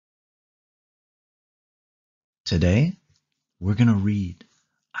Today, we're going to read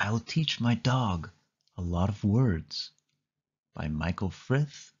I'll Teach My Dog a Lot of Words by Michael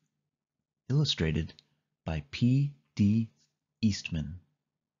Frith, illustrated by P. D. Eastman.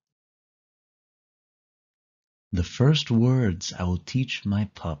 The first words I will teach my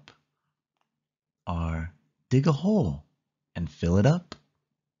pup are dig a hole and fill it up.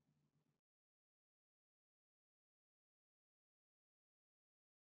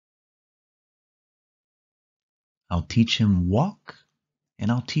 I'll teach him walk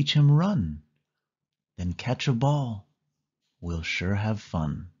and I'll teach him run. Then catch a ball. We'll sure have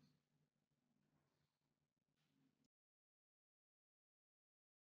fun.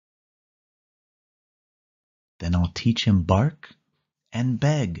 Then I'll teach him bark and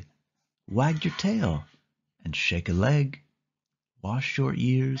beg. Wag your tail and shake a leg. Wash your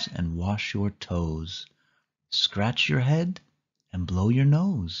ears and wash your toes. Scratch your head and blow your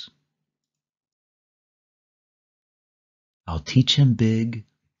nose. I'll teach him big,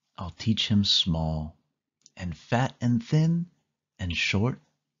 I'll teach him small, and fat and thin, and short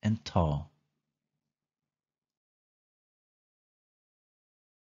and tall.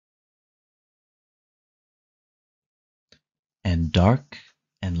 And dark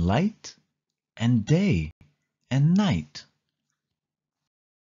and light, and day and night.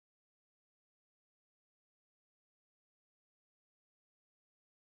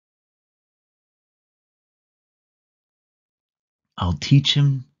 I'll teach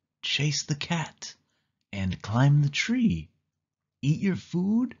him chase the cat and climb the tree. Eat your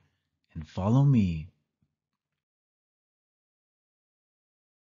food and follow me.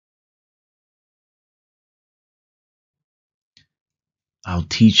 I'll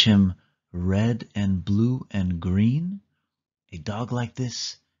teach him red and blue and green. A dog like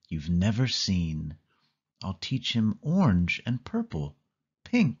this you've never seen. I'll teach him orange and purple,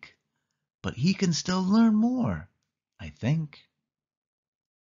 pink, but he can still learn more, I think.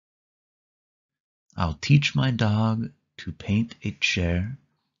 I'll teach my dog to paint a chair,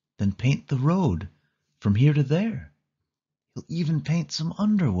 then paint the road from here to there. He'll even paint some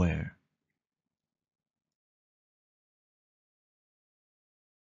underwear.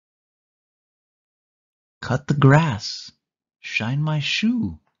 Cut the grass, shine my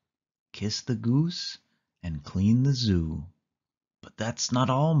shoe, kiss the goose, and clean the zoo. But that's not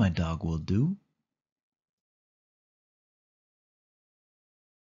all my dog will do.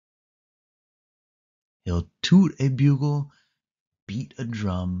 He'll toot a bugle, beat a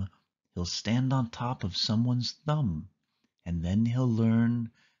drum, he'll stand on top of someone's thumb, and then he'll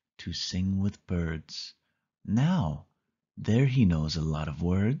learn to sing with birds. Now, there he knows a lot of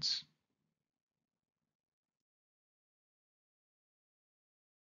words.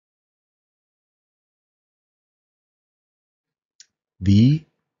 The